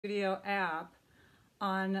Studio app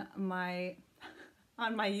on my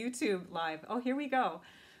YouTube live. Oh, here we go.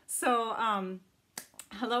 So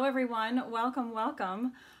hello everyone,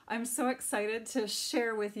 welcome. I'm so excited to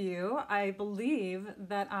share with you. I believe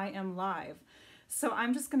that I am live. So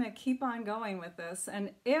I'm just gonna keep on going with this, and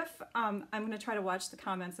if I'm gonna try to watch the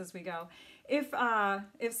comments as we go. If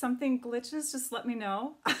something glitches, just let me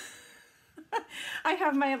know. I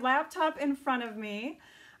have my laptop in front of me.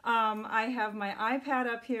 I have my iPad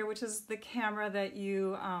up here, which is the camera that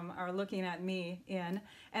you are looking at me in.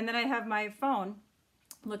 And then I have my phone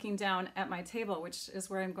looking down at my table, which is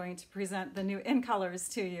where I'm going to present the new in colors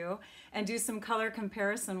to you and do some color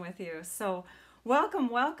comparison with you. So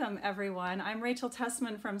welcome everyone. I'm Rachel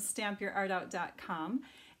Tessman from StampYourArtOut.com.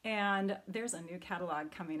 And there's a new catalog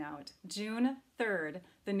coming out. June 3rd,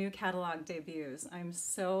 the new catalog debuts. I'm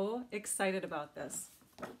so excited about this.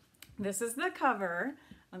 This is the cover.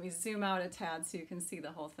 Let me zoom out a tad so you can see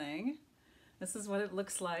the whole thing. This is what it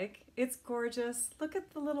looks like. It's gorgeous. Look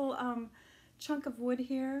at the little chunk of wood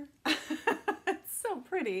here. It's so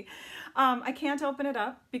pretty. I can't open it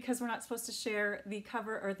up because we're not supposed to share the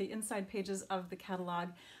cover or the inside pages of the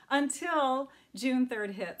catalog until June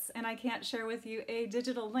 3rd hits. And I can't share with you a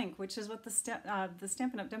digital link, which is what the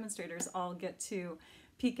Stampin' Up! Demonstrators all get to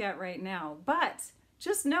peek at right now. But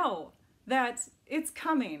just know that it's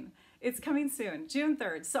coming. It's coming soon, June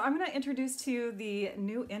 3rd. So I'm going to introduce to you the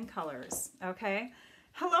new in colors, okay?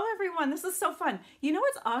 Hello everyone, this is so fun. You know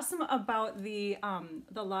what's awesome about the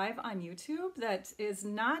live on YouTube that is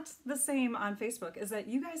not the same on Facebook is that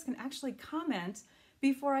you guys can actually comment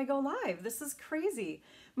before I go live. This is crazy.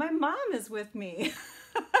 My mom is with me.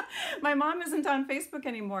 My mom isn't on Facebook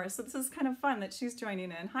anymore, so this is kind of fun that she's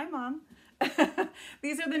joining in. Hi, Mom.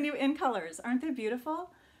 These are the new in colors. Aren't they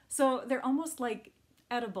beautiful? So they're almost like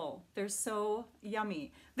edible. They're so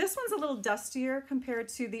yummy. This one's a little dustier compared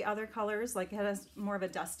to the other colors, like it has more of a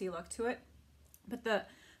dusty look to it. But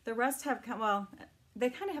the rest have, well, they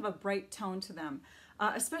kind of have a bright tone to them,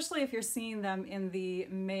 especially if you're seeing them in the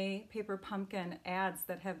May Paper Pumpkin ads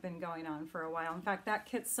that have been going on for a while. In fact, that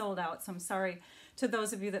kit sold out, so I'm sorry to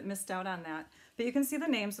those of you that missed out on that. But you can see the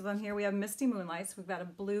names of them here. We have Misty Moonlights. We've got a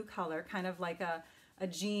blue color, kind of like a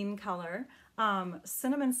jean color.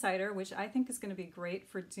 Cinnamon Cider, which I think is going to be great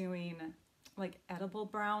for doing like edible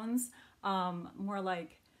browns, more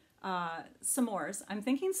like s'mores. I'm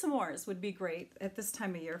thinking s'mores would be great at this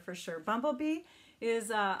time of year for sure. Bumblebee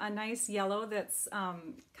is a nice yellow that's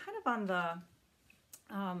kind of on the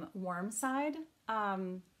warm side,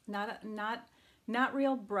 not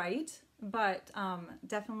real bright, but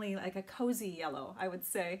definitely like a cozy yellow, I would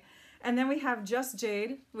say. And then we have Just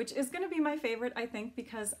Jade, which is going to be my favorite, I think,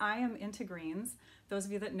 because I am into greens. Those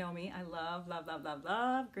of you that know me, I love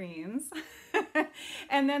greens.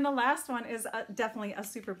 And then the last one is definitely a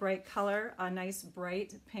super bright color, a nice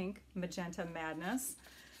bright pink magenta madness.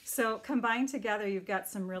 So combined together, you've got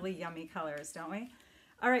some really yummy colors, don't we?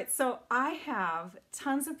 All right, so I have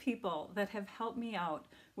tons of people that have helped me out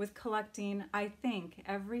with collecting, I think,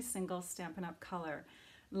 every single Stampin' Up! Color.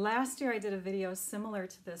 Last year I did a video similar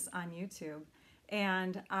to this on YouTube,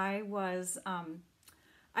 and I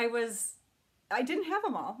didn't have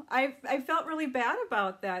them all. I felt really bad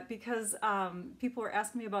about that because people were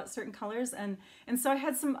asking me about certain colors, and so I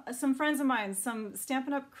had some friends of mine, some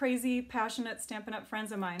Stampin' Up! Crazy, passionate Stampin' Up!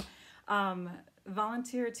 Friends of mine,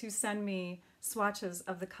 volunteer to send me swatches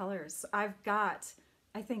of the colors. I've got,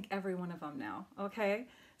 I think, every one of them now, okay?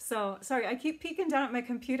 So, sorry, I keep peeking down at my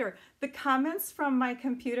computer. The comments from my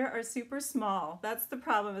computer are super small. That's the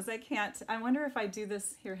problem, is I can't. I wonder if I do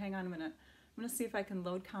this here. Hang on a minute. I'm going to see if I can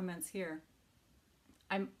load comments here.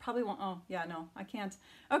 I probably won't. Oh, yeah, no, I can't.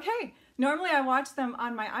 Okay, normally I watch them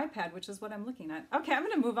on my iPad, which is what I'm looking at. Okay, I'm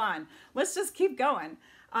going to move on. Let's just keep going.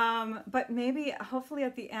 But maybe, hopefully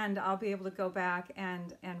at the end, I'll be able to go back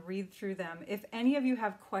and read through them. If any of you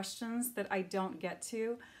have questions that I don't get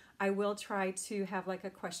to, I will try to have like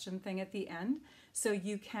a question thing at the end, so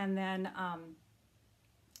you can then,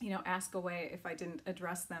 you know, ask away if I didn't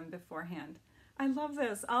address them beforehand. I love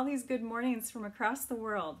this. All these good mornings from across the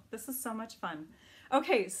world. This is so much fun.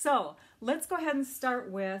 Okay, so let's go ahead and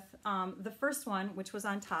start with the first one, which was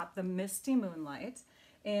on top, the Misty Moonlight.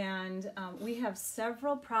 And we have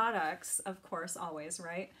several products, of course, always,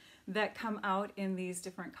 right, that come out in these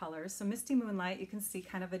different colors. So Misty Moonlight, you can see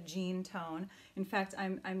kind of a jean tone. In fact,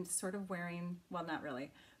 I'm sort of wearing, well, not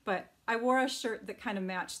really, but I wore a shirt that kind of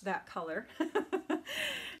matched that color.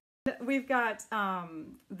 We've got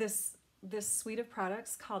this suite of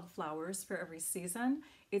products called Flowers for Every Season.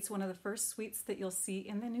 It's one of the first suites that you'll see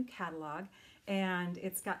in the new catalog, and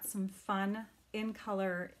it's got some fun in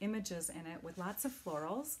color images in it with lots of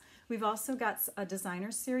florals. We've also got a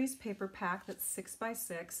designer series paper pack that's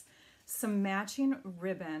 6x6, some matching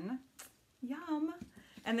ribbon, yum.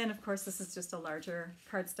 And then of course this is just a larger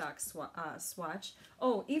cardstock swatch.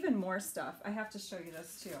 Oh, even more stuff. I have to show you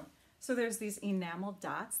this too. So there's these enamel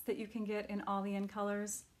dots that you can get in all the in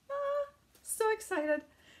colors. Ah, so excited.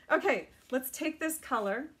 Okay, let's take this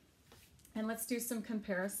color and let's do some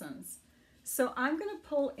comparisons. So I'm gonna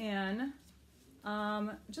pull in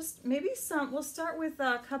just maybe some, we'll start with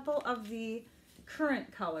a couple of the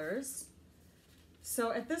current colors.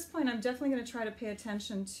 So at this point, I'm definitely going to try to pay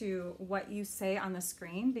attention to what you say on the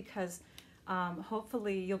screen, because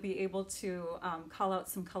hopefully you'll be able to call out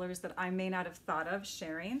some colors that I may not have thought of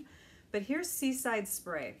sharing. But here's Seaside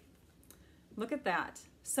Spray. Look at that.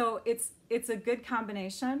 So it's a good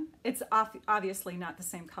combination. It's obviously not the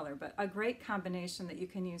same color, but a great combination that you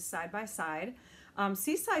can use side by side.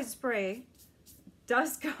 Seaside Spray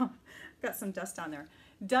does go, got some dust on there,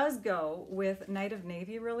 does go with Night of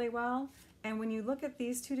Navy really well. And when you look at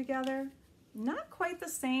these two together, not quite the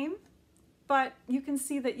same, but you can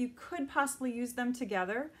see that you could possibly use them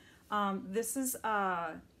together. This is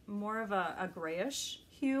more of a grayish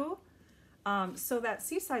hue. So that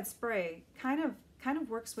Seaside Spray kind of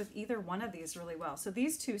works with either one of these really well. So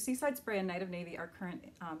these two, Seaside Spray and Night of Navy, are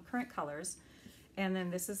current colors. And then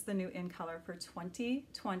this is the new in color for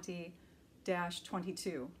 2020-22.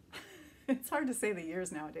 It's hard to say the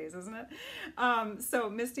years nowadays, isn't it? So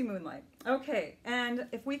Misty Moonlight. Okay, and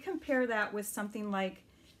if we compare that with something like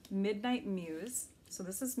Midnight Muse, so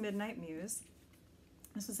this is Midnight Muse.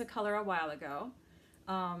 This is a color a while ago.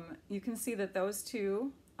 You can see that those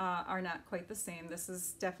two are not quite the same. This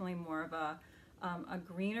is definitely more of a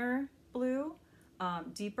greener blue,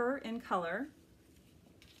 deeper in color.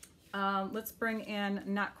 Let's bring in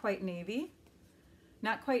Not Quite Navy.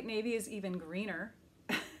 Not Quite Navy is even greener.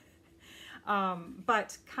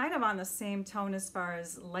 But kind of on the same tone as far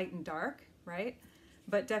as light and dark, right?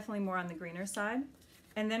 But definitely more on the greener side.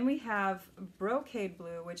 And then we have Brocade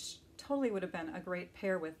Blue, which totally would have been a great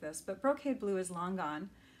pair with this, but Brocade Blue is long gone.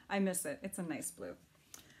 I miss it. It's a nice blue.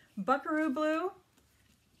 Buckaroo Blue,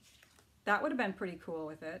 that would have been pretty cool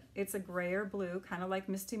with it. It's a grayer blue, kind of like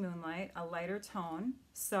Misty Moonlight, a lighter tone.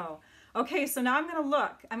 So, okay, so now I'm gonna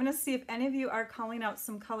look. I'm gonna see if any of you are calling out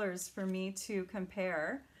some colors for me to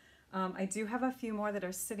compare. I do have a few more that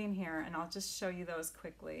are sitting here, and I'll just show you those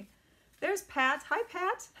quickly. There's Pat. Hi,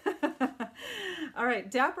 Pat. All right,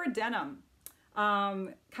 Dapper Denim.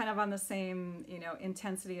 Kind of on the same,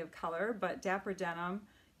 intensity of color, but Dapper Denim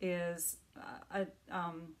is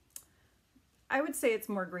I would say it's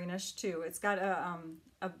more greenish too. It's got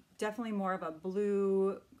a definitely more of a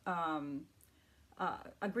blue,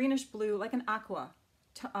 a greenish blue, like an aqua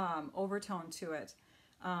overtone to it.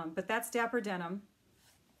 But that's Dapper Denim.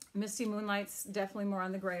 Misty Moonlight's definitely more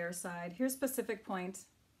on the grayer side. Here's Pacific Point,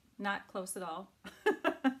 not close at all.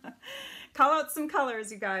 Call out some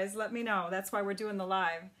colors, you guys. Let me know. That's why we're doing the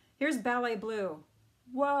live. Here's Ballet Blue.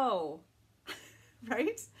 Whoa.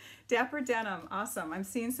 Right? Dapper Denim. Awesome. I'm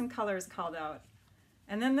seeing some colors called out.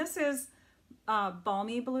 And then this is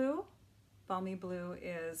Balmy Blue. Balmy Blue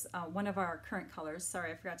is one of our current colors.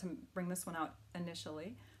 Sorry, I forgot to bring this one out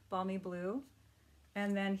initially. Balmy Blue.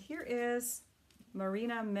 And then here is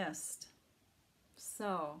Marina Mist.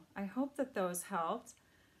 So I hope that those helped.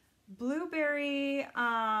 Blueberry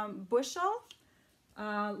Bushel.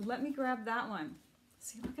 Let me grab that one.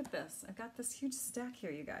 See, look at this. I've got this huge stack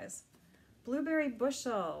here, you guys. Blueberry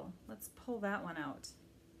Bushel. Let's pull that one out.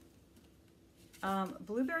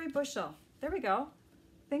 Blueberry Bushel. There we go.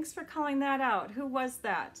 Thanks for calling that out. Who was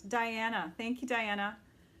that? Diana. Thank you, Diana.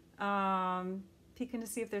 Peeking to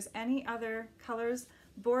see if there's any other colors.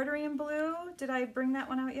 Bordering Blue. Did I bring that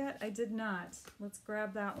one out yet? I did not. Let's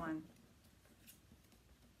grab that one.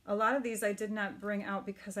 A lot of these I did not bring out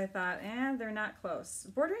because I thought, they're not close.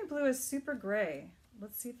 Bordering Blue is super gray.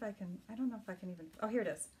 Let's see if I can, I don't know if I can even, oh, here it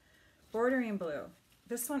is. Bordering Blue.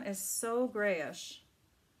 This one is so grayish.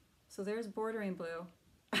 So there's Bordering Blue.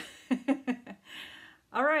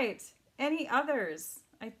 All right, any others?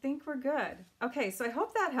 I think we're good. Okay, so I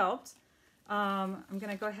hope that helped. I'm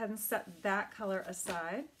gonna go ahead and set that color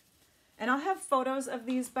aside. And I'll have photos of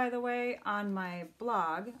these, by the way, on my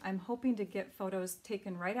blog. I'm hoping to get photos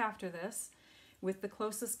taken right after this with the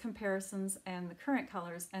closest comparisons and the current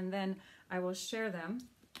colors, and then I will share them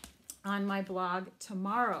on my blog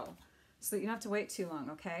tomorrow so that you don't have to wait too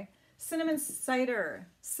long, okay? Cinnamon cider.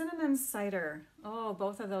 Cinnamon cider. Oh,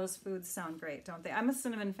 both of those foods sound great, don't they? I'm a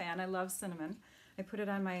cinnamon fan. I love cinnamon. I put it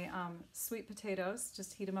on my sweet potatoes.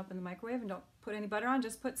 Just heat them up in the microwave and don't put any butter on.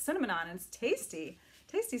 Just put cinnamon on, and it's tasty.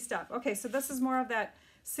 Tasty stuff. Okay, so this is more of that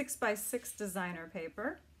 6x6 designer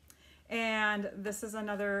paper. And this is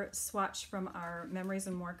another swatch from our Memories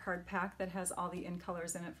and More card pack that has all the in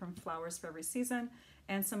colors in it from Flowers for Every Season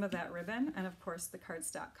and some of that ribbon and of course the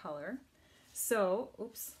cardstock color. So,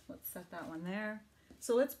 oops, let's set that one there.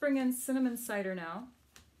 So let's bring in Cinnamon Cider now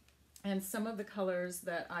and some of the colors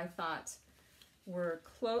that I thought were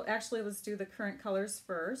close. Actually, let's do the current colors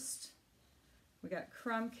first. We got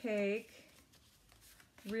Crumb Cake,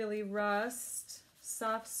 Really Rust,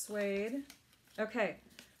 Soft Suede. Okay.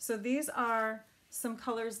 So these are some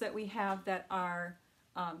colors that we have that are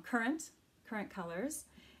current colors.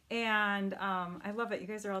 And I love it. You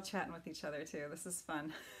guys are all chatting with each other too. This is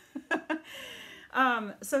fun.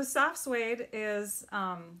 So soft suede is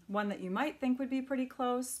one that you might think would be pretty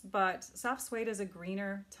close, but soft suede is a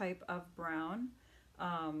greener type of brown.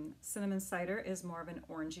 Cinnamon cider is more of an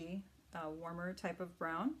orangey, warmer type of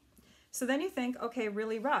brown. So then you think, okay,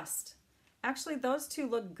 Really Rust. Actually, those two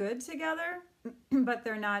look good together, but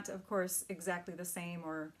they're not, of course, exactly the same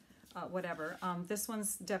or whatever. This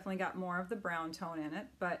one's definitely got more of the brown tone in it,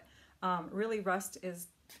 but Really Rust is,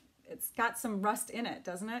 it's got some rust in it,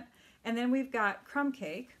 doesn't it? And then we've got Crumb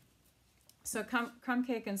Cake. So Crumb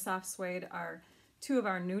Cake and Soft Suede are two of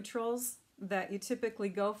our neutrals that you typically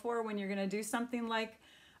go for when you're going to do something like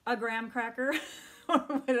a graham cracker or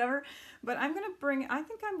whatever. But I'm going to bring, I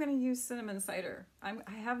think I'm going to use Cinnamon Cider. I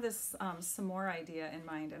have this some more idea in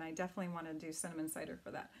mind, and I definitely want to do Cinnamon Cider for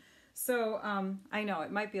that. So I know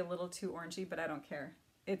it might be a little too orangey, but I don't care.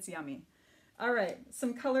 It's yummy. All right,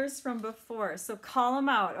 some colors from before. So call them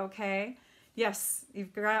out, okay? Yes,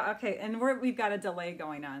 you've got, okay, and we've got a delay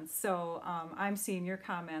going on. So I'm seeing your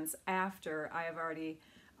comments after I have already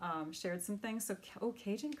shared some things. So, oh,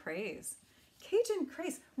 Cajun Craze. Cajun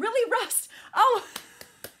Craze. Really Rust. Oh,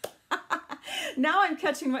 now I'm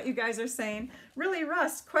catching what you guys are saying. Really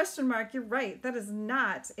Rust, question mark, you're right. That is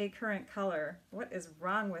not a current color. What is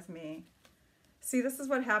wrong with me? See, this is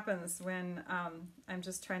what happens when I'm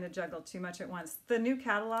just trying to juggle too much at once. The new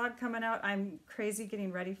catalog coming out, I'm crazy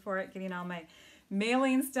getting ready for it, getting all my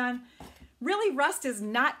mailings done. Really Rust is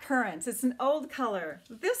not current. It's an old color.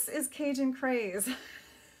 This is Cajun Craze.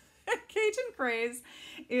 Cajun Craze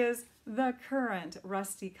is the current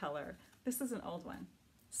rusty color. This is an old one.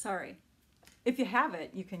 Sorry. If you have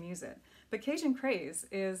it, you can use it. But Cajun Craze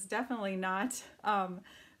is definitely not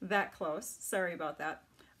that close. Sorry about that.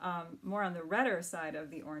 More on the redder side of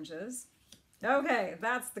the oranges. Okay,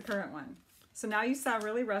 that's the current one. So now you saw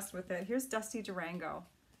Really Rust with it. Here's Dusty Durango.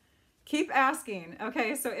 Keep asking.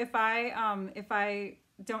 Okay, so if I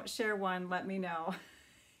don't share one, let me know.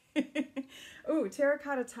 Ooh,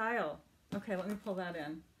 Terracotta Tile. Okay, let me pull that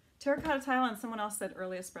in. Terracotta Tile, and someone else said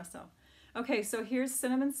Early Espresso. Okay, so here's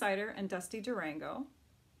Cinnamon Cider and Dusty Durango.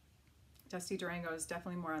 Dusty Durango is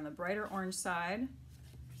definitely more on the brighter orange side.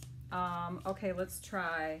 Okay, let's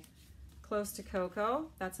try Close to Cocoa.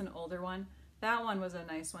 That's an older one. That one was a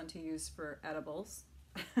nice one to use for edibles.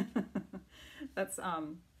 That's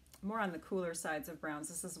more on the cooler sides of browns.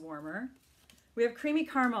 This is warmer. We have Creamy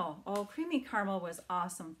Caramel. Oh, Creamy Caramel was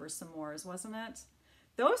awesome for s'mores, wasn't it?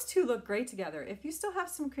 Those two look great together. If you still have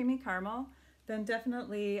some Creamy Caramel, then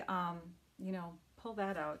definitely, you know, pull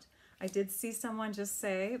that out. I did see someone just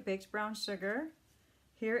say Baked Brown Sugar.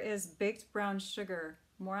 Here is Baked Brown Sugar,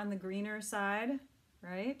 more on the greener side,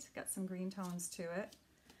 right? Got some green tones to it.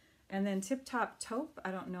 And then Tip Top Taupe.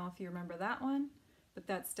 I don't know if you remember that one, but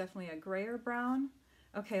that's definitely a grayer brown.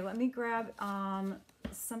 Okay, let me grab,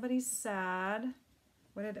 somebody said,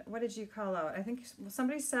 what did you call out? I think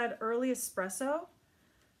somebody said Early Espresso.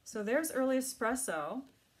 So there's Early Espresso.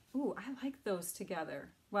 Ooh, I like those together.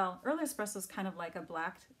 Well, Early Espresso is kind of like a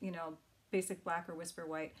black, you know, basic black or whisper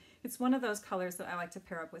white. It's one of those colors that I like to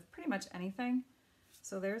pair up with pretty much anything.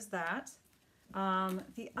 So there's that.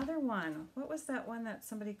 The other one, what was that one that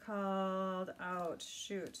somebody called out?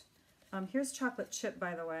 Shoot. Here's Chocolate Chip,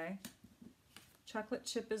 by the way. Chocolate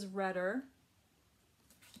Chip is redder.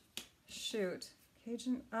 Shoot.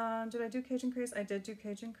 Cajun, did I do Cajun Craze? I did do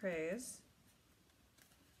Cajun Craze.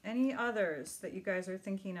 Any others that you guys are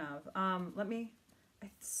thinking of? I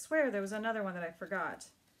swear there was another one that I forgot.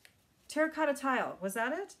 Terracotta Tile, was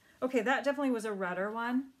that it? Okay, that definitely was a redder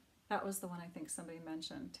one. That was the one I think somebody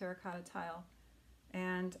mentioned, Terracotta Tile.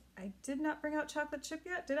 And I did not bring out Chocolate Chip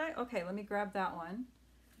yet, did I? Okay, let me grab that one.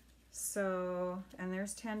 So, and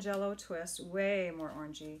there's Tangelo Twist, way more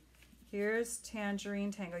orangey. Here's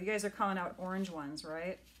Tangerine Tango. You guys are calling out orange ones,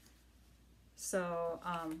 right? So,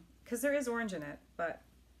 because there is orange in it, but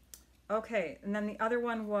okay. And then the other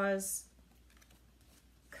one was,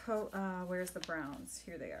 where's the browns?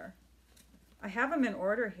 Here they are. I have them in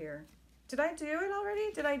order here. Did I do it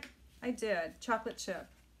already? I did. Chocolate chip.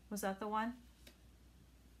 Was that the one?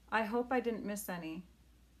 I hope I didn't miss any.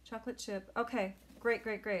 Chocolate chip. Okay, great,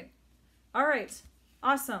 great, great. All right,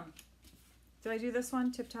 awesome. Did I do this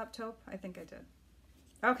one? Tip top taupe? I think I did.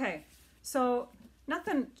 Okay, so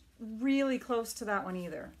nothing really close to that one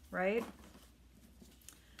either, right?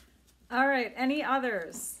 All right, any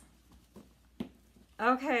others?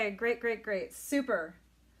 Okay, great, great, great. Super.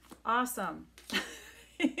 Awesome.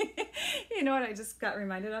 You know what I just got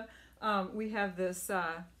reminded of? We have this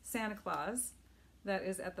Santa Claus that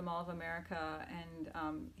is at the Mall of America,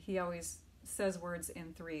 and he always says words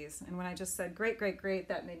in threes. And when I just said great, great, great,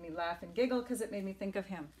 that made me laugh and giggle because it made me think of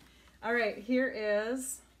him. All right, here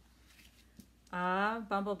is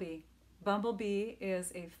Bumblebee. Bumblebee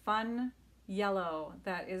is a fun yellow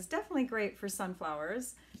that is definitely great for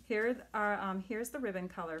sunflowers. Here are, here's the ribbon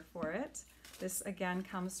color for it. This again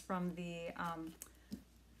comes from the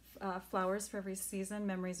Flowers for Every Season,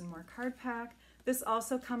 Memories and More card pack. This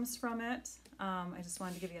also comes from it. I just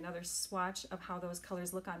wanted to give you another swatch of how those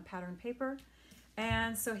colors look on pattern paper.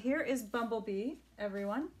 And so here is Bumblebee,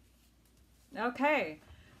 everyone. Okay,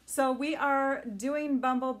 so we are doing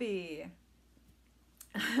Bumblebee.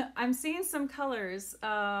 I'm seeing some colors.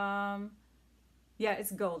 Yeah,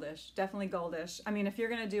 it's goldish, definitely goldish. I mean, if you're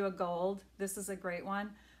gonna do a gold, this is a great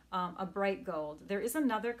one, a bright gold. There is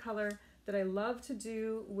another color that I love to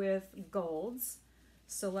do with golds.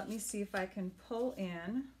 So let me see if I can pull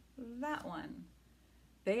in that one.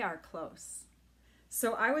 They are close.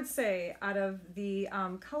 So I would say out of the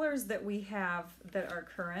colors that we have that are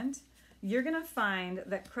current, you're gonna find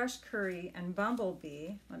that Crushed Curry and Bumblebee,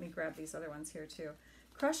 let me grab these other ones here too.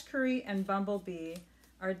 Crushed Curry and Bumblebee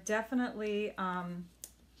are definitely kind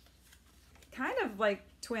of like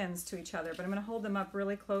twins to each other, but I'm gonna hold them up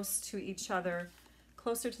really close to each other,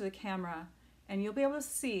 closer to the camera, and you'll be able to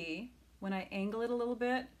see when I angle it a little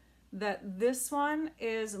bit that this one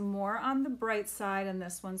is more on the bright side and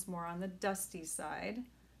this one's more on the dusty side.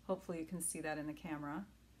 Hopefully you can see that in the camera.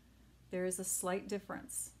 There is a slight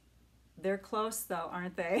difference. They're close though,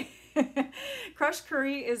 aren't they? Crushed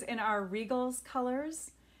Curry is in our Regals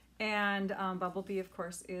colors, and Bumblebee, of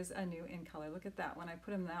course, is a new in color. Look at that. When I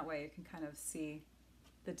put them that way, you can kind of see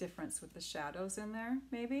the difference with the shadows in there,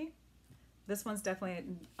 maybe. This one's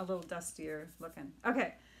definitely a little dustier looking.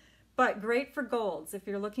 Okay, but great for golds if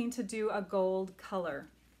you're looking to do a gold color.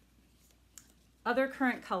 Other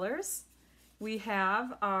current colors, we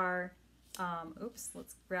have our, oops,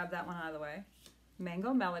 let's grab that one out of the way.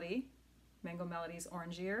 Mango Melody. Mango Melody's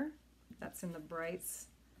orangier. That's in the brights.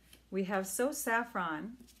 We have So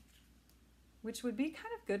Saffron, which would be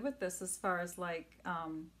kind of good with this as far as like,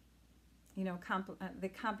 you know, they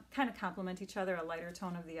kind of complement each other, a lighter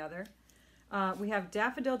tone of the other. We have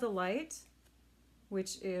Daffodil Delight,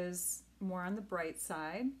 which is more on the bright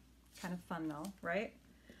side. Kind of fun though, right?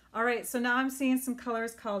 All right, so now I'm seeing some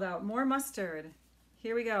colors called out. More mustard.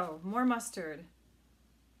 Here we go, more mustard.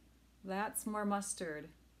 That's more mustard.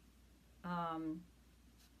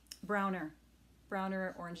 Browner,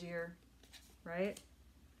 orangier, right?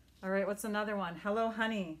 All right, what's another one? Hello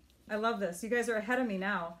Honey. I love this. You guys are ahead of me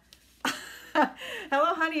now.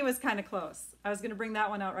 Hello Honey was kind of close. I was gonna bring that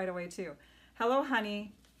one out right away too. Hello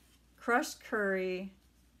Honey, Crushed Curry,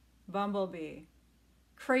 Bumblebee.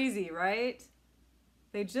 Crazy, right?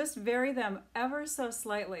 They just vary them ever so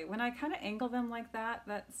slightly. When I kind of angle them like that,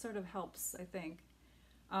 that sort of helps, I think.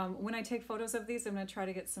 When I take photos of these, I'm going to try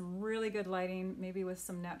to get some really good lighting, maybe with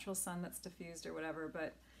some natural sun that's diffused or whatever,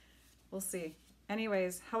 but we'll see.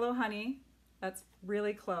 Anyways, Hello Honey, that's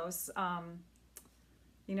really close.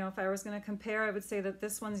 You know, if I was going to compare, I would say that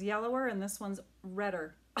this one's yellower and this one's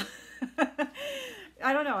redder.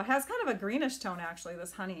 I don't know, it has kind of a greenish tone actually,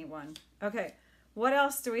 this honey one. Okay, what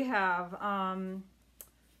else do we have?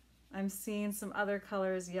 I'm seeing some other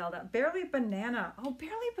colors yelled out. Barely Banana. Oh,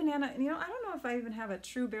 Barely Banana. You know, I don't know if I even have a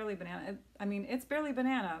true Barely Banana. I mean, it's Barely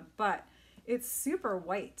Banana, but it's super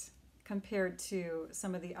white compared to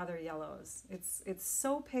some of the other yellows. It's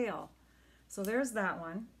so pale. So there's that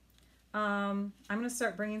one. I'm going to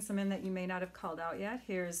start bringing some in that you may not have called out yet.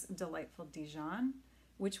 Here's Delightful Dijon,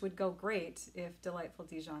 which would go great if Delightful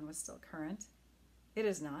Dijon was still current. It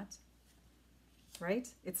is not. Right?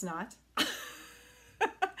 It's not.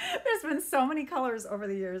 There's been so many colors over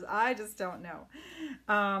the years, I just don't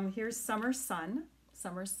know. Here's Summer Sun.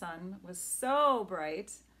 Summer Sun was so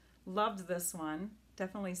bright. Loved this one.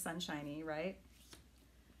 Definitely sunshiny, right?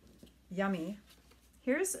 Yummy.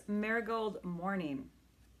 Here's Marigold Morning.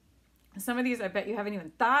 Some of these I bet you haven't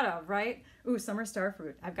even thought of, right? Ooh, Summer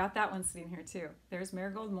Starfruit. I've got that one sitting here too. There's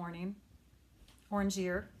Marigold Morning.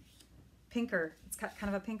 Orangier. Pinker. It's got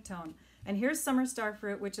kind of a pink tone. And here's Summer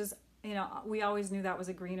Starfruit, which is, you know, we always knew that was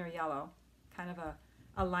a green or yellow, kind of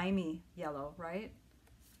a limey yellow, right?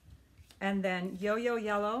 And then Yo-Yo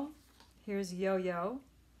Yellow. Here's Yo-Yo,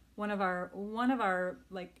 one of our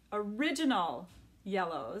like original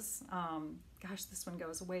yellows. Gosh, this one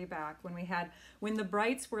goes way back when the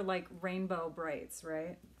brights were like rainbow brights,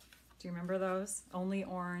 right? Do you remember those? Only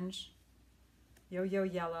Orange, Yo-Yo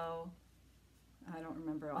Yellow. I don't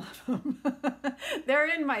remember all of them. They're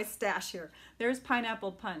in my stash here. There's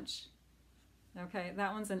Pineapple Punch. Okay,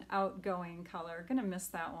 that one's an outgoing color. Gonna miss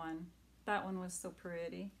that one. That one was so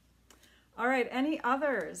pretty. All right, any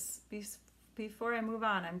others before I move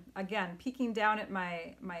on? I'm again peeking down at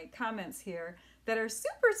my comments here that are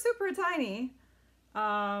super tiny.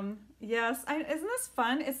 Yes, isn't this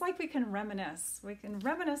fun? It's like we can reminisce. We can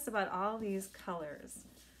reminisce about all these colors.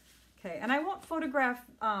 Okay, and I won't photograph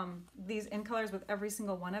these in colors with every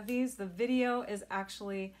single one of these. The video is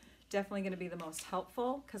actually definitely going to be the most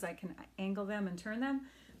helpful because I can angle them and turn them,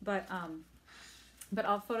 but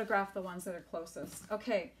I'll photograph the ones that are closest.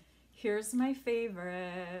 Okay, here's my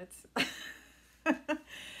favorite.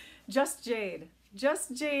 Just Jade.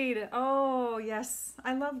 Just Jade. Oh, yes.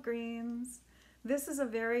 I love greens. This is a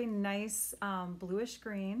very nice bluish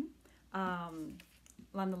green.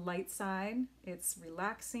 On the light side, it's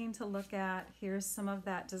relaxing to look at. Here's some of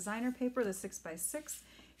that designer paper, the 6x6.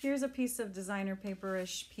 Here's a piece of designer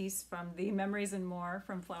paperish piece from the Memories and More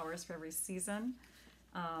from Flowers for Every Season.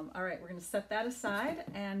 All right, we're going to set that aside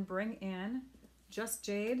and bring in Just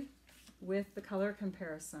Jade with the color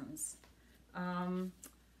comparisons.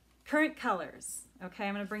 Current colors. Okay,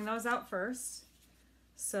 I'm going to bring those out first.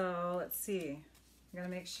 So let's see. I'm going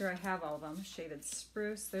to make sure I have all of them. Shaded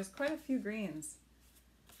Spruce. There's quite a few greens.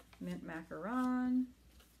 Mint Macaron.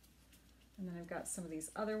 And then I've got some of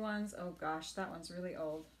these other ones. Oh gosh, that one's really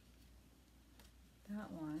old.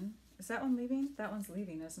 That one. Is that one leaving? That one's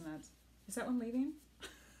leaving, isn't it? Is that one leaving?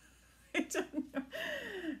 I don't know.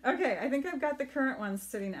 Okay, I think I've got the current ones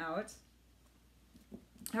sitting out.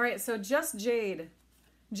 All right, so Just Jade.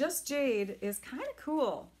 Just Jade is kind of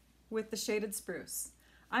cool with the Shaded Spruce.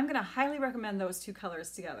 I'm going to highly recommend those two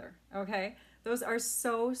colors together, okay? Those are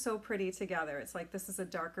so pretty together. It's like this is a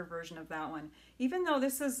darker version of that one. Even though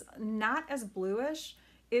this is not as bluish,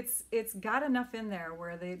 it's got enough in there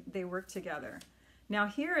where they work together. Now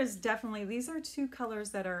here is definitely, these are two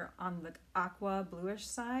colors that are on the aqua bluish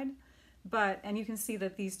side, and you can see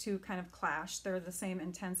that these two kind of clash. They're the same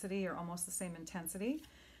intensity or almost the same intensity.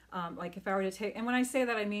 Like if I were to take, and when I say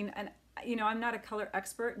that I mean, and you know, I'm not a color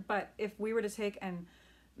expert, but if we were to take and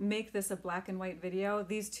make this a black and white video,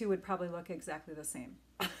 these two would probably look exactly the same.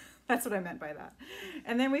 That's what I meant by that.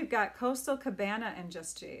 And then we've got Coastal Cabana and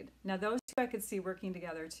Just Jade. Now those two I could see working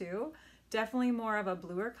together too. Definitely more of a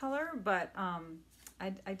bluer color, but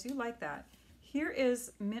I do like that. Here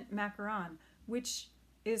is Mint Macaron, which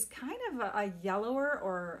is kind of a yellower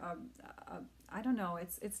or I don't know,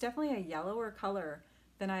 it's definitely a yellower color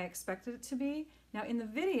than I expected it to be. Now in the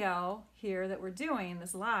video here that we're doing,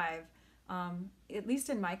 this live, at least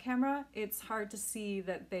in my camera, it's hard to see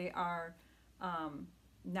that they are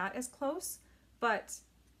not as close, but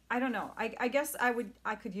I don't know. I guess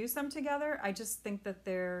I could use them together. I just think that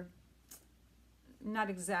they're not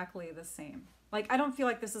exactly the same. Like, I don't feel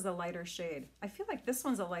like this is a lighter shade. I feel like this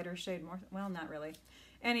one's a lighter shade more, well, not really.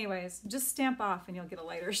 Anyways, just stamp off and you'll get a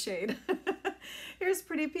lighter shade. Here's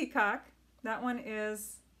Pretty Peacock. That one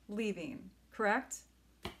is leaving, correct?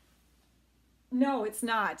 No, it's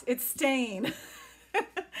not. It's Stain.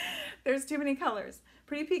 There's too many colors.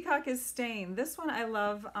 Pretty Peacock is Stain. This one I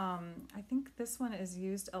love. I think this one is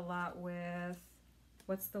used a lot with,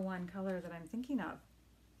 what's the one color that I'm thinking of?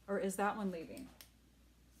 Or is that one leaving?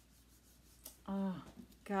 Oh,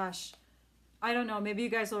 gosh. I don't know. Maybe you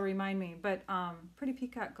guys will remind me. But Pretty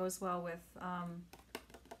Peacock goes well with,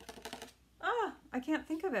 I can't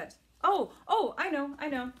think of it. Oh, I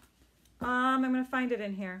know. I'm going to find it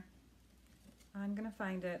in here. I'm going to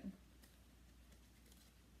find it.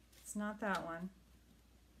 It's not that one.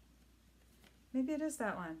 Maybe it is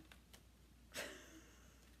that one.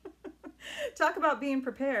 Talk about being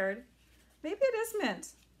prepared. Maybe it is Mint.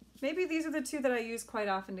 Maybe these are the two that I use quite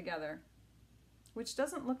often together, which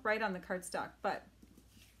doesn't look right on the cardstock, but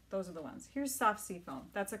those are the ones. Here's Soft Seafoam.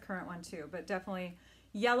 That's a current one too, but definitely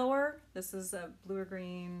yellower. This is a blue or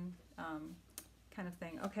green kind of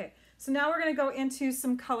thing. Okay, so now we're going to go into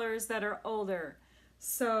some colors that are older.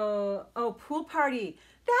 So, oh, Pool Party.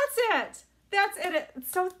 That's it. That's it.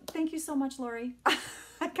 So thank you so much, Lori.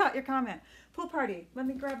 I got your comment. Pool Party. Let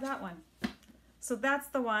me grab that one. So that's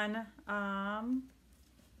the one.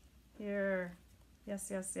 Here.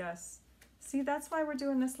 Yes. See, that's why we're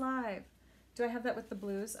doing this live. Do I have that with the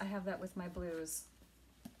blues? I have that with my blues.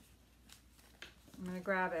 I'm gonna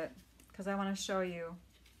grab it because I want to show you.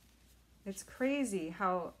 It's crazy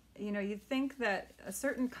how, you know, you think that a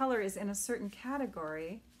certain color is in a certain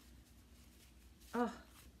category. Oh,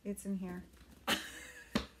 it's in here.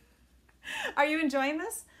 Are you enjoying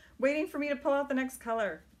this? Waiting for me to pull out the next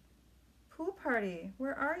color. Pool Party,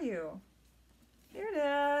 where are you? Here it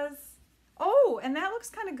is. Oh, and that looks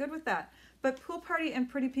kind of good with that. But Pool Party and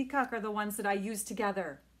Pretty Peacock are the ones that I use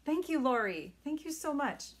together. Thank you, Lori. Thank you so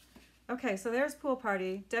much. Okay, so there's Pool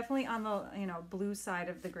Party. Definitely on the, you know, blue side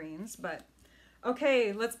of the greens, but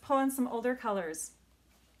okay, let's pull in some older colors.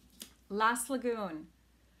 Last Lagoon.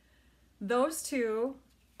 Those two,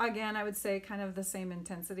 again, I would say kind of the same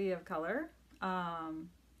intensity of color,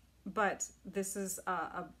 but this is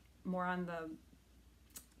more on the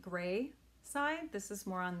gray side. This is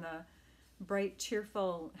more on the bright,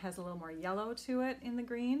 cheerful, has a little more yellow to it in the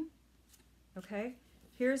green. Okay,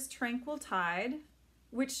 here's Tranquil Tide,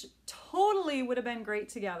 which totally would have been great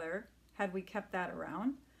together had we kept that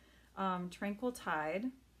around. Tranquil Tide.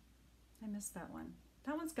 I missed that one.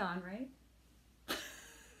 That one's gone, right?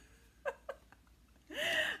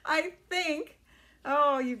 I think.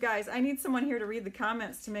 Oh, you guys, I need someone here to read the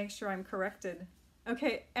comments to make sure I'm corrected.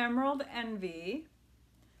 Okay, Emerald Envy.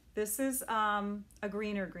 This is a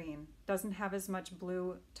greener green. Doesn't have as much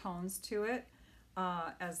blue tones to it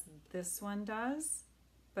as this one does,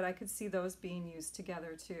 but I could see those being used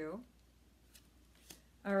together too.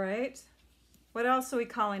 All right, what else are we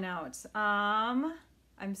calling out? I'm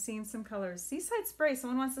seeing some colors. Seaside Spray,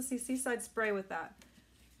 someone wants to see Seaside Spray with that.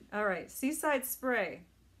 All right, Seaside Spray,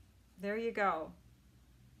 there you go.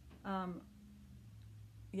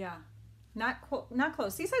 Yeah, not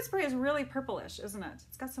close. Seaside Spray is really purplish, isn't it?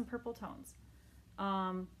 It's got some purple tones.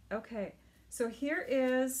 Okay, so here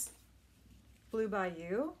is Blue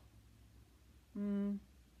Bayou.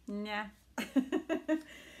 Nah.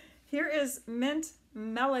 Here is Mint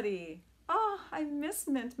Melody. Oh, I miss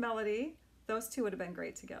Mint Melody. Those two would have been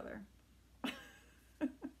great together.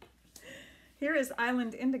 Here is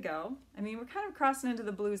Island Indigo. I mean, we're kind of crossing into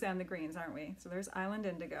the blues and the greens, aren't we? So there's Island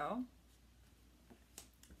Indigo.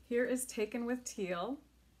 Here is Taken with Teal.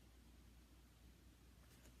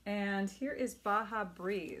 And here is Baja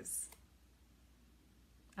Breeze.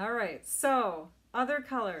 All right, so other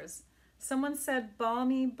colors. Someone said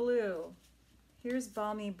Balmy Blue. Here's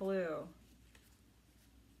Balmy Blue.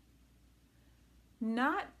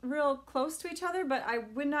 Not real close to each other, but I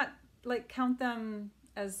would not like count them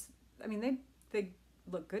as, I mean, they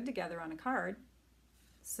look good together on a card.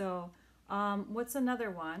 So what's another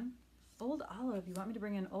one? Old Olive. You want me to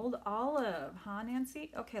bring in Old Olive, huh,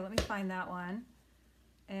 Nancy? Okay, let me find that one.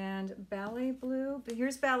 And Ballet Blue. But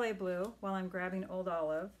here's Ballet Blue while I'm grabbing Old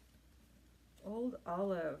Olive. Old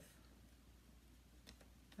Olive.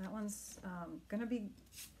 That one's gonna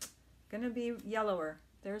be yellower.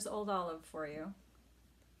 There's Old Olive for you.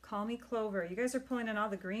 Call Me Clover. You guys are pulling in all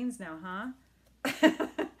the greens now, huh?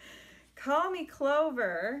 Call Me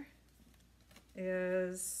Clover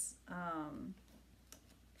is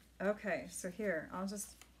okay, so here, I'm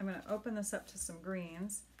gonna open this up to some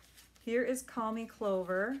greens. Here is Call Me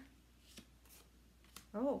Clover.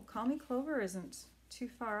 Oh, Call Me Clover isn't too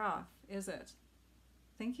far off, is it?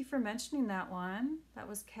 Thank you for mentioning that one. That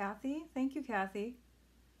was Kathy. Thank you, Kathy.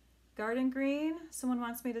 Garden Green. Someone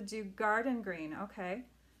wants me to do Garden Green. Okay.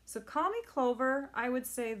 So Call Me Clover, I would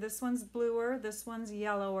say this one's bluer, this one's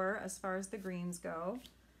yellower as far as the greens go.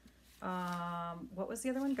 What was the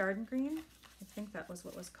other one? Garden Green? I think that was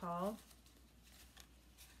what was called.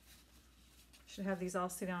 Should have these all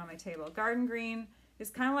sitting on my table. Garden Green is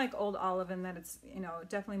kind of like Old Olive in that it's, you know,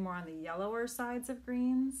 definitely more on the yellower sides of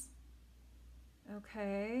greens.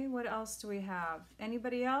 Okay, what else do we have?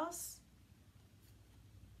 Anybody else?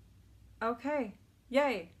 Okay,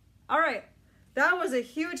 yay. All right, that was a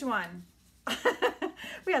huge one.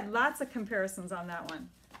 We had lots of comparisons on that one.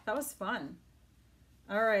 That was fun.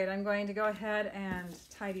 All right, I'm going to go ahead and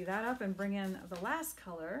tidy that up and bring in the last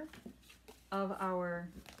color of our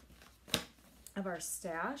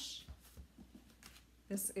stash.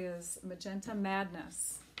 This is Magenta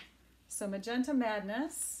Madness. So Magenta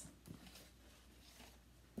Madness,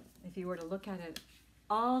 if you were to look at it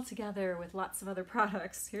all together with lots of other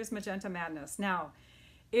products, here's Magenta Madness. Now,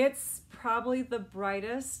 it's probably the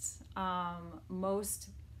brightest, most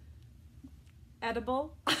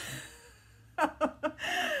edible.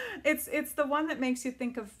 It's the one that makes you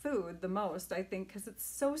think of food the most, I think, because it's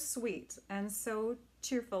so sweet and so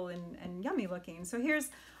cheerful and yummy looking. So here's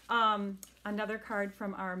another card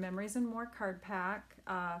from our Memories and More card pack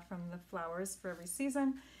from the Flowers for Every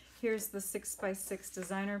Season. Here's the 6x6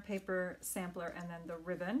 designer paper sampler and then the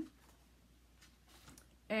ribbon.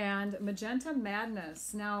 And Magenta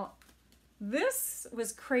Madness. Now, this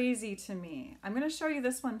was crazy to me. I'm going to show you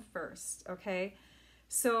this one first, okay?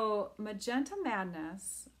 So Magenta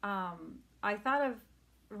Madness, I thought of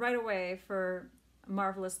right away for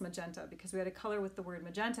Marvelous Magenta because we had a color with the word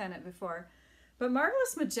magenta in it before. But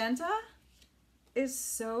Marvelous Magenta is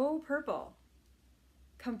so purple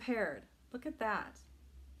compared. Look at that,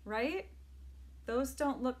 right? Those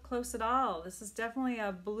don't look close at all. This is definitely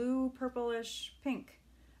a blue purplish pink.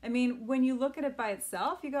 I mean, when you look at it by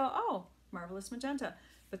itself, you go, oh, Marvelous Magenta.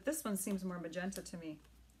 But this one seems more magenta to me.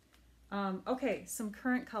 Okay, some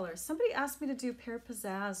current colors. Somebody asked me to do Pear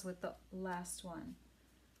Pizzazz with the last one.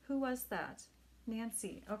 Who was that?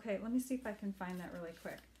 Nancy. Okay, let me see if I can find that really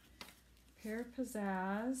quick. Pear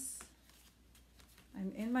Pizzazz.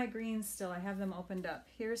 I'm in my greens still. I have them opened up.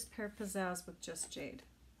 Here's Pear Pizzazz with Just Jade.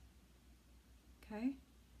 Okay,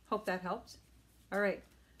 hope that helped. All right,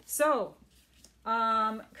 so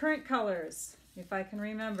current colors, if I can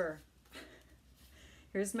remember.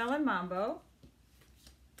 Here's Melon Mambo.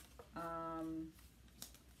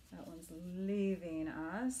 That one's leaving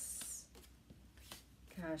us.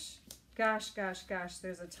 Gosh,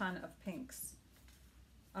 there's a ton of pinks.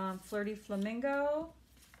 Flirty Flamingo.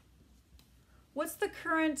 What's the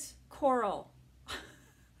current coral?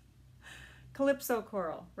 Calypso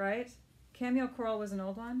Coral, right? Cameo Coral was an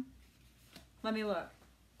old one. Let me look.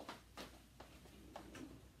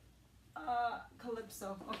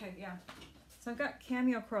 Calypso, okay, yeah. So I've got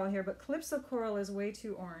Cameo Coral here, but Calypso Coral is way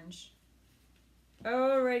too orange.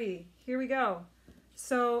 Alrighty, here we go.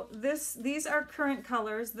 So these are current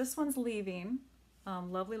colors. This one's leaving.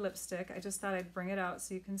 Lovely lipstick. I just thought I'd bring it out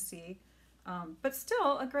so you can see. But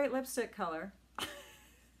still a great lipstick color,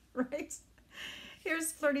 right?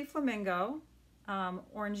 Here's Flirty Flamingo.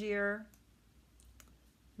 Orangier.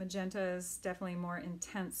 Magenta is definitely more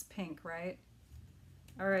intense pink, right?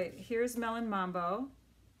 All right, here's Melon Mambo.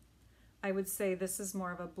 I would say this is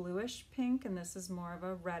more of a bluish pink and this is more of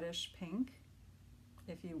a reddish pink.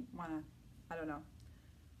 If you want to, I don't know.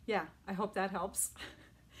 Yeah, I hope that helps.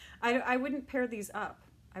 I wouldn't pair these up.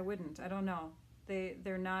 I wouldn't. I don't know.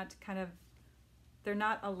 They're not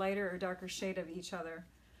a lighter or darker shade of each other.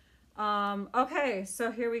 Okay,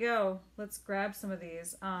 so here we go. Let's grab some of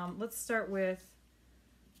these. Let's start with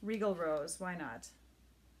Regal Rose. Why not?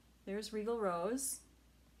 There's Regal Rose.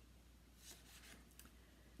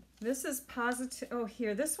 This is positive. Oh,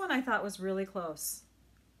 here. This one I thought was really close.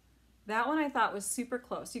 That one I thought was super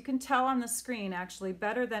close. You can tell on the screen, actually,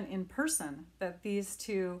 better than in person, that these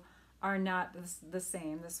two are not the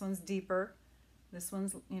same. This one's deeper. This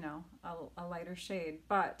one's, you know, a lighter shade.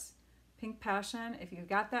 But Pink Passion, if you've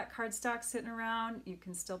got that cardstock sitting around, you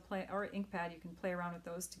can still play, or ink pad, you can play around with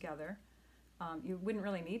those together. You wouldn't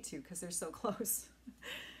really need to because they're so close.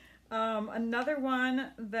 Another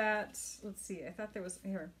one that, let's see, I thought there was,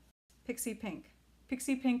 here, Pixie Pink.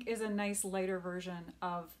 Pixie Pink is a nice lighter version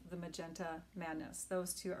of the Magenta Madness.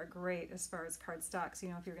 Those two are great as far as cardstocks. You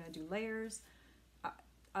know, if you're going to do layers.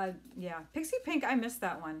 Yeah, Pixie Pink, I missed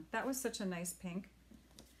that one. That was such a nice pink.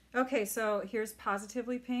 Okay, so here's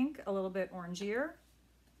Positively Pink, a little bit orangier.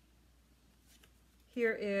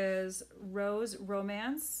 Here is Rose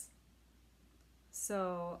Romance.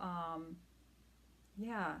 So,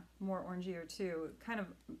 yeah, more orangier too. Kind of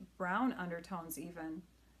brown undertones even.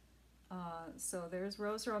 So there's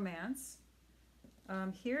Rose Romance.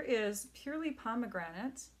 Here is Purely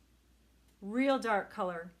Pomegranate. Real dark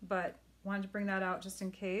color, but wanted to bring that out just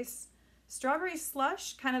in case. Strawberry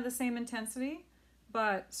Slush, kind of the same intensity,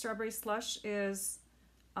 but Strawberry Slush is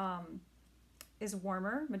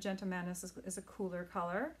warmer. Magenta Madness is a cooler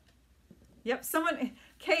color. Yep, someone,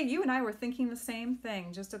 Kay, you and I were thinking the same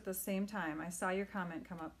thing just at the same time. I saw your comment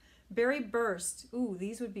come up. Berry Burst. Ooh,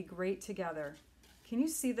 these would be great together. Can you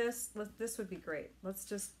see this? This would be great. Let's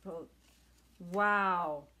just pull.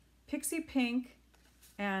 Wow. Pixie Pink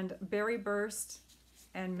and Berry Burst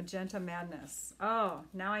and Magenta Madness. Oh,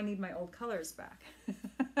 now I need my old colors back.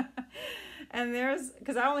 And there's,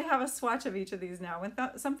 because I only have a swatch of each of these now. When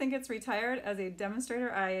something gets retired as a demonstrator,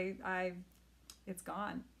 it's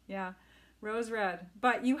gone. Yeah, Rose Red.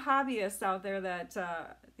 But you hobbyists out there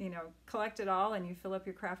that, you know, collect it all and you fill up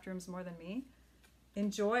your craft rooms more than me,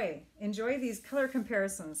 enjoy these color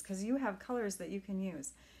comparisons because you have colors that you can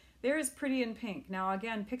use. There is Pretty in Pink. Now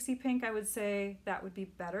again, Pixie Pink, I would say that would be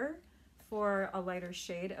better for a lighter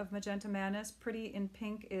shade of Magenta Madness. Pretty in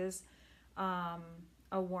Pink is a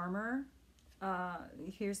warmer,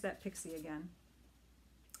 here's that Pixie again.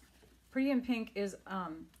 Pretty in Pink is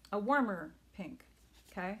a warmer pink,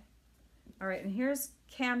 okay? All right, and here's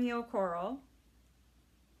Cameo Coral.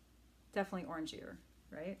 Definitely orangier,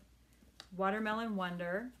 right? Watermelon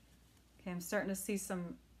Wonder. Okay, I'm starting to see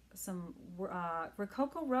some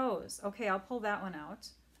Rococo Rose. Okay, I'll pull that one out.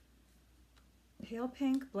 Pale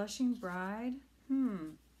Pink Blushing Bride.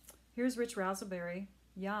 Here's Rich Raspberry.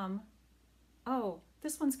 Yum. Oh,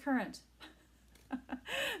 this one's current.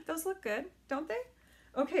 Those look good, don't they?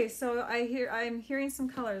 Okay, so I'm hearing some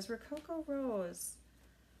colors. Rococo Rose.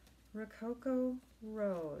 Rococo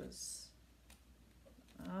Rose.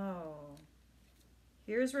 Oh.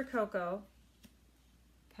 Here's Rococo.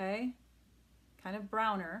 Okay. Kind of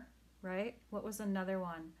browner, right? What was another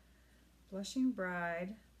one? Blushing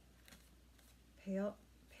Bride. Pale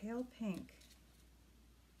Pink.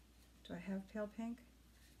 Do I have Pale Pink?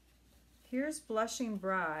 Here's Blushing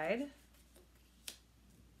Bride.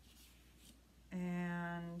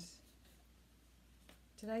 And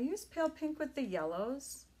did I use Pale Pink with the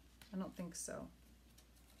yellows? I don't think so.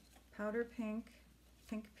 Powder Pink,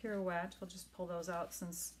 Pink Pirouette. We'll just pull those out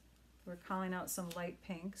since we're calling out some light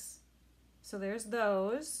pinks. So there's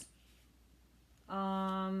those.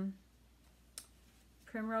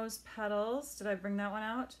 Primrose Petals. Did I bring that one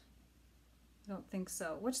out? I don't think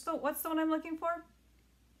so. What's the one I'm looking for?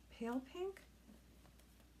 Pale Pink?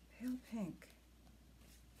 Pale Pink.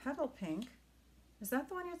 Petal Pink. Is that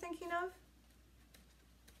the one you're thinking of?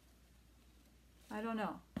 I don't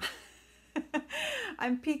know.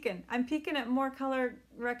 I'm peeking at more color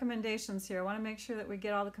recommendations here. I want to make sure that we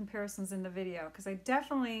get all the comparisons in the video because I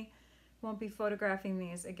definitely won't be photographing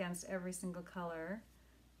these against every single color.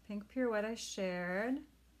 Pink Pirouette I shared.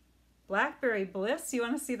 Blackberry Bliss, you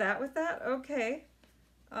want to see that with that? Okay.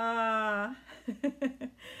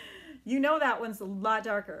 You know that one's a lot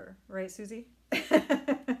darker, right, Susie?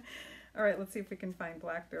 All right, let's see if we can find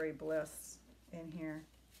Blackberry Bliss in here.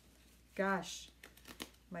 Gosh,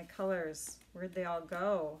 my colors, where'd they all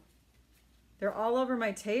go? They're all over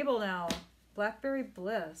my table now. Blackberry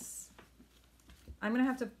Bliss. I'm gonna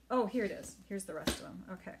have to, oh, here it is. Here's the rest of them,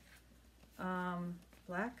 okay.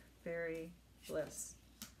 Blackberry Bliss.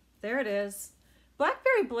 There it is.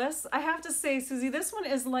 Blackberry Bliss, I have to say, Susie, this one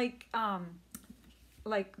is like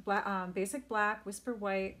basic black, whisper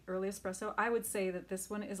white, early espresso. I would say that this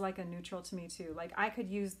one is like a neutral to me too. Like I could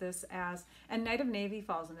use this as, and Night of Navy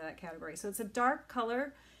falls into that category. So it's a dark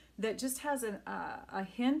color that just has a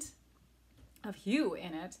hint of hue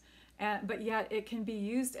in it, but yet it can be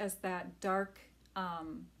used as that dark,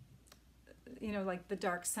 you know, like the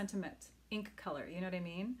dark sentiment ink color, you know what I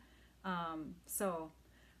mean? So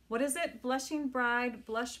what is it? Blushing Bride,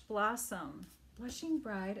 Blush Blossom. Blushing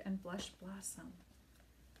Bride and Blush Blossom.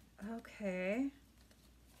 Okay.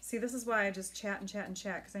 See, this is why I just chat and chat and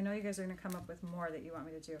chat, because I know you guys are going to come up with more that you want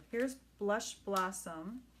me to do. Here's Blush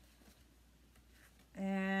Blossom.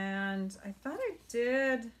 And I thought I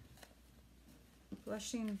did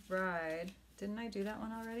Blushing Bride. Didn't I do that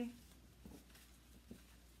one already?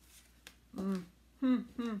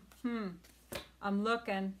 I'm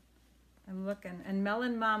looking. And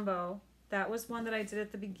Melon Mambo, that was one that I did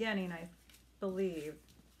at the beginning, I believe.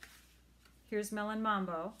 Here's Melon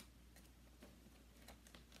Mambo.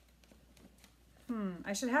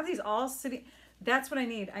 I should have these all sitting. That's what I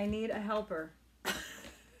need. I need a helper.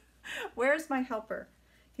 Where's my helper?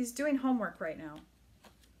 He's doing homework right now.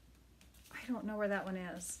 I don't know where that one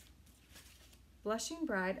is. Blushing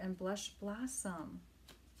Bride and Blush Blossom.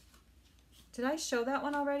 Did I show that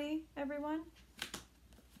one already, everyone?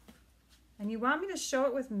 And you want me to show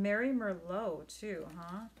it with Mary Merlot too,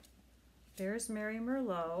 huh? There's Mary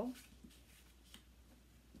Merlot.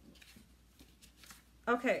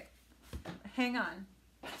 Okay, hang on.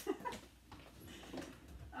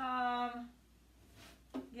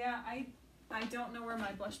 Yeah, I don't know where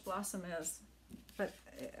my Blush Blossom is, but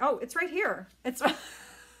oh, it's right here. It's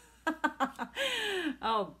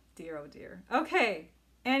oh dear, oh dear. Okay,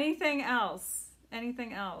 anything else?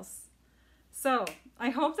 Anything else? So I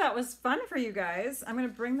hope that was fun for you guys. I'm going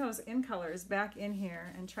to bring those in colors back in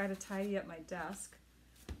here and try to tidy up my desk.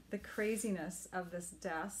 The craziness of this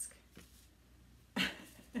desk.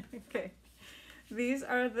 Okay, these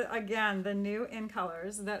are again the new in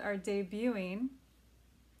colors that are debuting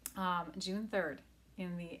June 3rd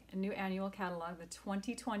in the new annual catalog, the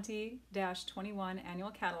 2020-21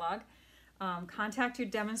 annual catalog. Contact your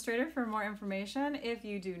demonstrator for more information. If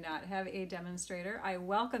you do not have a demonstrator, I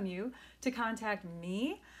welcome you to contact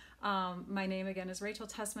me. My name again is Rachel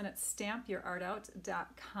Tessman at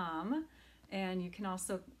stampyourartout.com, and you can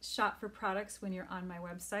also shop for products when you're on my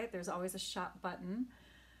website. There's always a shop button.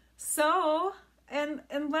 So, and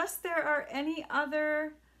unless there are any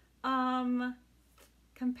other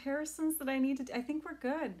comparisons that I need to do, I think we're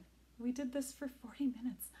good. We did this for 40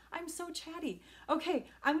 minutes. I'm so chatty. Okay,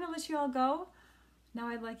 I'm going to let you all go. Now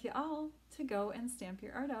I'd like you all to go and stamp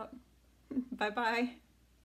your art out. Bye-bye.